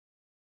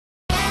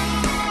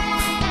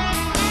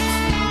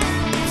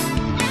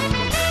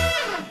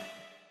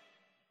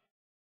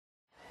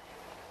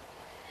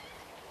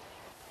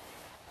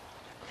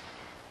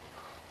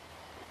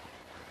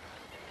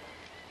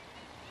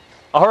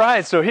All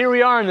right, so here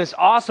we are in this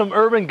awesome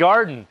urban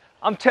garden.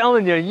 I'm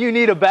telling you, you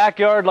need a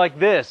backyard like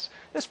this.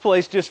 This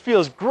place just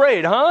feels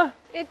great, huh?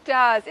 It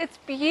does. It's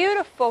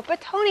beautiful.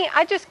 But Tony,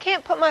 I just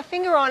can't put my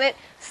finger on it.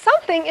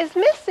 Something is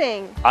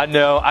missing. I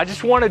know. I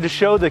just wanted to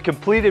show the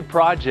completed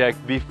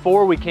project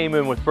before we came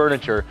in with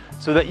furniture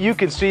so that you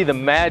can see the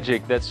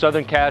magic that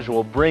Southern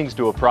Casual brings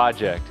to a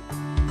project.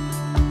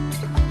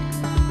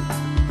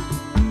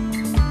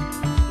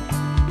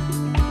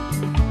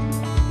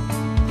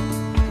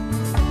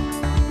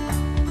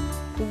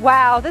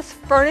 Wow, this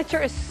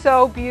furniture is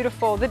so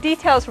beautiful. The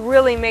details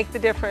really make the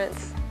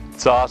difference.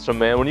 It's awesome,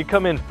 man. When you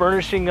come in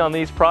furnishing on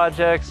these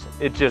projects,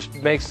 it just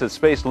makes the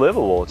space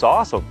livable. It's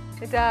awesome.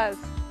 It does.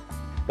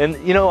 And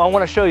you know, I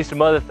want to show you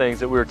some other things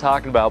that we were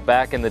talking about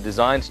back in the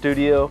design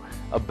studio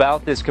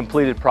about this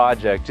completed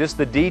project. Just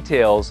the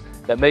details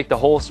that make the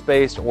whole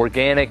space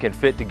organic and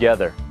fit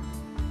together.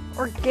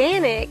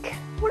 Organic?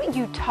 What are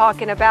you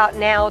talking about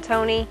now,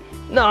 Tony?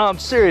 No, I'm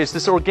serious.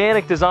 This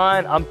organic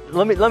design,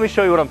 let me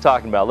show you what I'm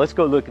talking about. Let's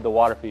go look at the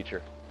water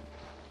feature.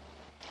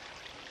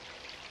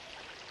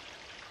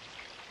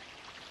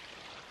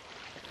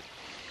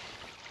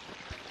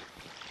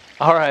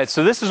 All right,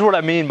 so this is what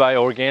I mean by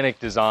organic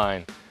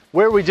design.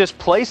 Where we just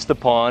place the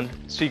pond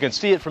so you can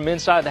see it from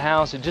inside the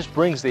house, it just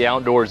brings the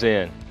outdoors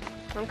in.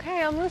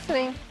 Okay, I'm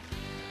listening.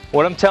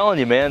 What I'm telling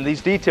you, man,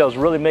 these details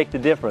really make the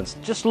difference.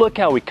 Just look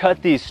how we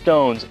cut these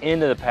stones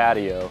into the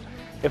patio.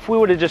 If we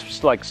would have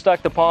just like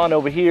stuck the pond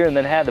over here and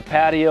then had the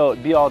patio,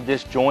 it'd be all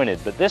disjointed.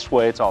 But this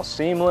way, it's all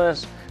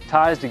seamless,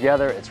 ties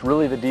together. It's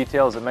really the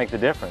details that make the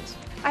difference.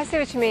 I see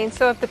what you mean.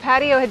 So if the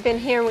patio had been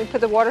here and we put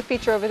the water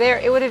feature over there,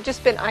 it would have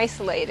just been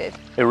isolated.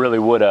 It really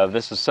would have.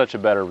 This is such a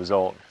better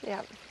result.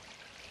 Yeah.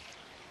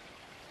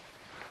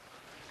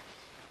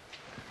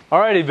 All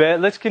right,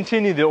 Yvette, let's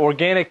continue the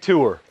organic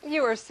tour.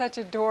 You are such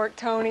a dork,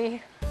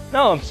 Tony.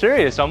 No, I'm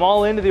serious. I'm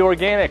all into the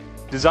organic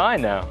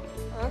design now.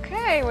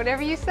 Okay,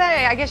 whatever you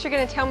say. I guess you're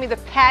going to tell me the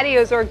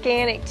patio's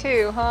organic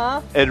too,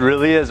 huh? It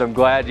really is. I'm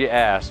glad you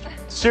asked.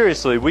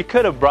 Seriously, we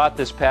could have brought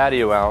this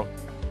patio out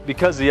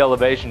because of the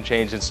elevation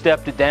change and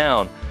stepped it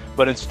down.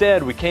 But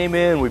instead, we came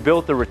in, we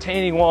built the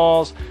retaining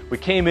walls, we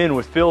came in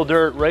with fill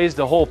dirt, raised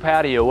the whole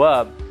patio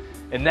up.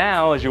 And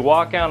now, as you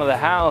walk out of the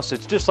house,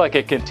 it's just like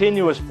a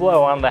continuous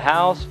flow on the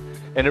house,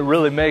 and it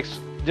really makes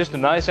just a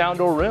nice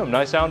outdoor room,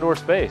 nice outdoor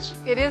space.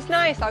 It is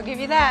nice, I'll give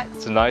you that.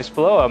 It's a nice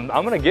flow. I'm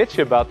going to get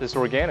you about this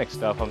organic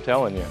stuff, I'm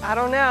telling you. I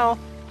don't know.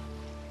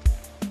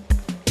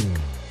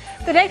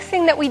 The next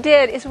thing that we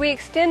did is we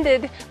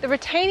extended the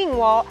retaining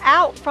wall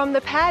out from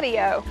the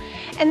patio.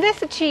 And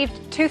this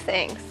achieved two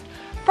things.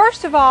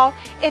 First of all,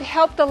 it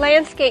helped the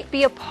landscape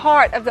be a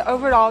part of the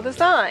overall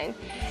design.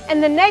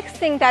 And the next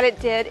thing that it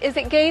did is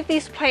it gave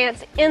these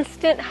plants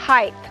instant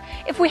height.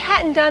 If we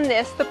hadn't done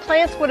this, the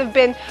plants would have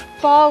been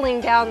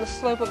falling down the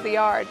slope of the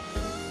yard.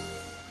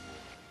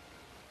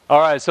 All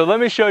right, so let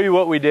me show you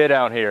what we did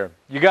out here.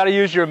 You got to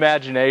use your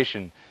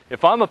imagination.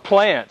 If I'm a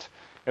plant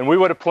and we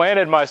would have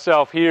planted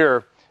myself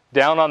here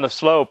down on the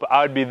slope,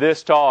 I'd be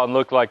this tall and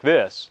look like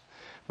this.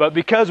 But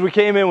because we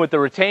came in with the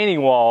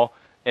retaining wall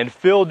and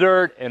filled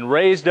dirt and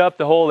raised up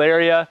the whole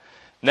area,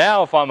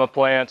 now if I'm a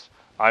plant,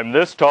 I'm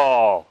this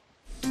tall.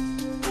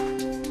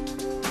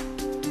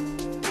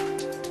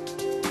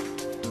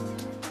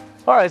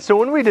 All right, so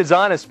when we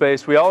design a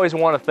space, we always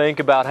want to think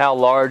about how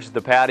large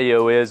the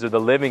patio is or the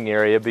living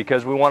area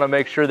because we want to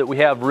make sure that we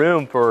have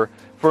room for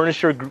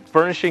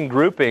furnishing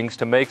groupings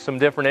to make some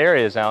different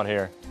areas out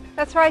here.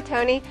 That's right,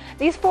 Tony.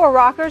 These four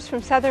rockers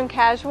from Southern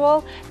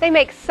Casual, they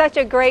make such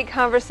a great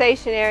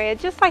conversation area,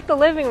 just like the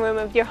living room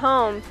of your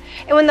home.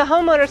 And when the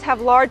homeowners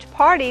have large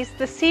parties,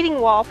 the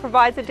seating wall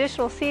provides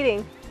additional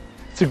seating.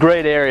 It's a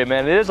great area,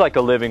 man. It is like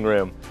a living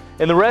room.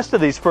 And the rest of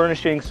these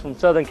furnishings from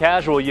Southern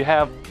Casual, you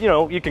have,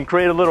 you can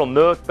create a little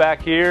nook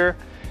back here.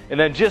 And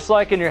then just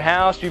like in your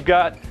house, you've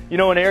got,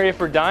 an area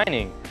for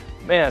dining.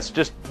 Man, it's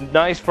just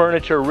nice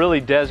furniture,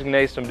 really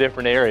designates some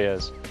different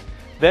areas.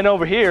 Then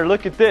over here,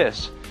 look at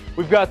this.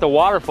 We've got the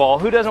waterfall.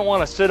 Who doesn't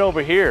want to sit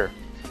over here?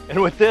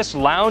 And with this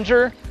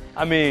lounger,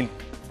 I mean,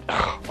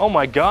 oh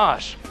my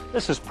gosh,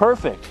 this is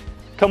perfect.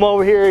 Come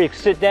over here, you can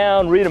sit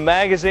down, read a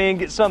magazine,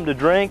 get something to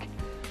drink.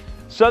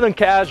 Southern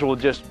Casual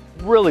just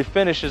really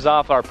finishes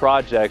off our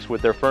projects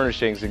with their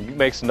furnishings and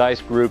makes a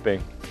nice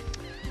grouping.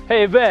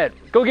 Hey, Yvette,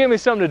 go get me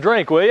something to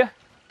drink, will you?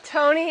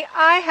 Tony,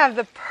 I have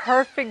the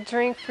perfect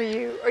drink for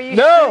you. Are you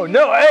No, sure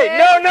no, you hey,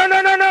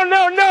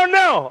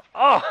 no.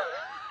 Oh.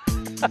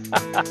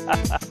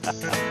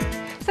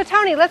 So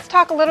Tony, let's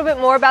talk a little bit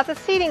more about the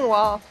seating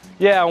wall.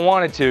 Yeah, I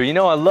wanted to.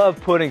 I love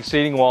putting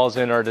seating walls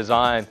in our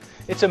design.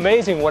 It's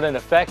amazing what an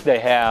effect they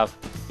have.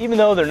 Even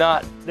though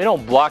they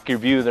don't block your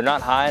view, they're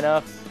not high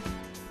enough.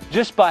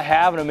 Just by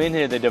having them in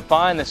here, they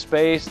define the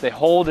space, they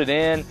hold it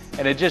in,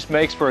 and it just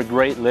makes for a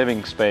great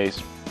living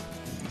space.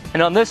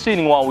 And on this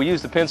seating wall, we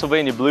use the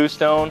Pennsylvania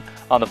bluestone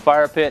on the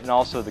fire pit and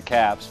also the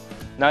caps.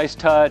 Nice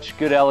touch,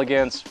 good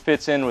elegance,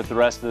 fits in with the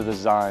rest of the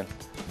design.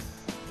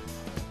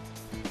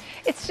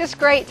 It's That's just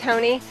great,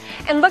 Tony.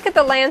 And look at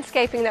the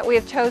landscaping that we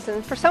have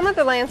chosen. For some of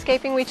the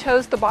landscaping, we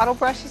chose the bottle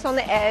brushes on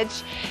the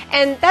edge,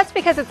 and that's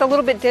because it's a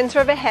little bit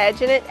denser of a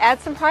hedge and it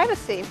adds some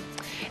privacy.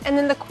 And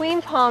then the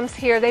queen palms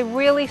here, they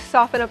really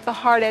soften up the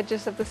hard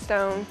edges of the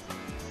stone.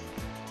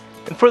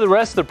 And for the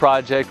rest of the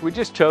project, we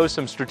just chose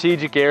some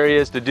strategic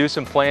areas to do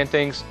some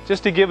plantings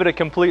just to give it a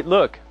complete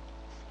look.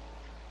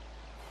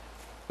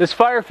 This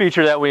fire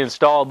feature that we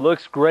installed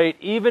looks great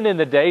even in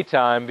the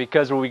daytime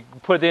because we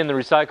put in the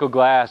recycled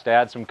glass to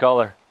add some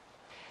color.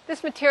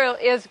 This material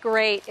is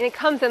great and it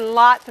comes in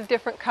lots of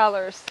different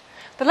colors.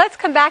 But let's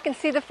come back and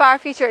see the fire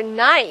feature at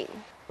night.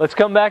 Let's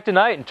come back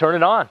tonight and turn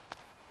it on.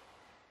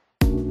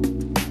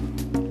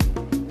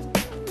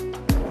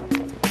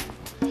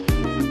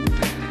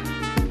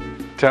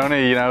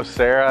 Tony, you know,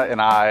 Sarah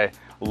and I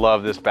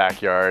love this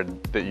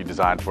backyard that you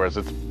designed for us.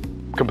 It's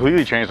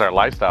completely changed our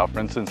lifestyle. For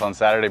instance, on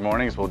Saturday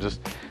mornings, we'll just,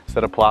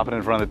 instead of plopping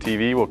in front of the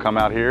TV, we'll come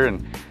out here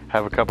and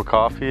have a cup of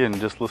coffee and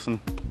just listen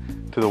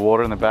to the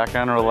water in the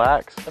background and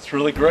relax. That's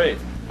really great.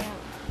 Yeah.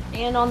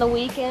 And on the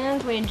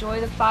weekends, we enjoy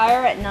the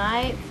fire at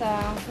night,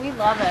 so we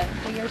love it.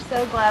 We are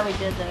so glad we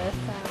did this.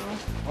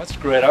 That's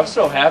great. I'm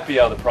so happy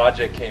how the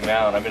project came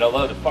out. I mean, I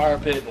love the fire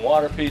pit and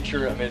water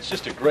feature. I mean, it's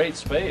just a great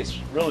space.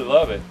 Really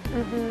love it.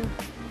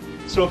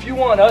 So if you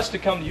want us to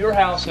come to your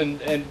house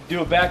and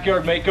do a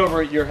backyard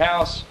makeover at your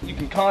house, you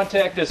can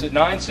contact us at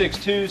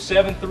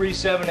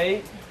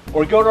 962-7378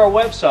 or go to our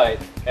website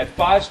at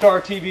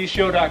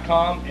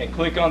 5startvshow.com and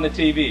click on the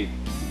TV.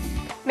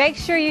 Make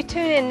sure you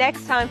tune in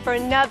next time for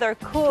another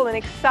cool and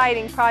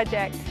exciting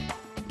project.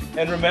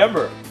 And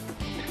remember,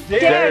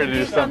 dare to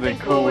do something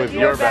cool with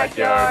your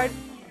backyard.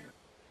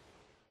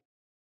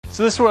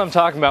 So this is what I'm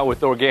talking about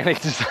with organic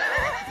design.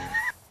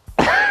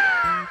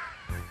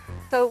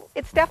 So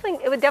it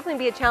would definitely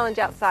be a challenge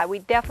outside. We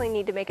definitely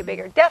need to make it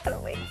bigger.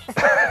 Definitely.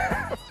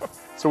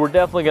 So we're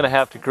definitely going to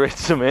have to create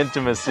some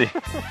intimacy.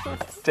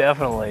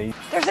 Definitely.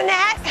 There's a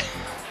gnat.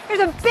 There's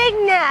a big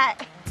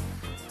gnat.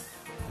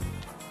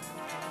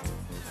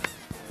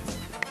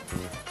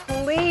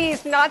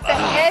 Please, not the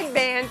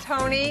headband,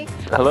 Tony.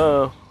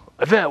 Hello.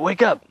 Yvette,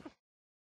 wake up.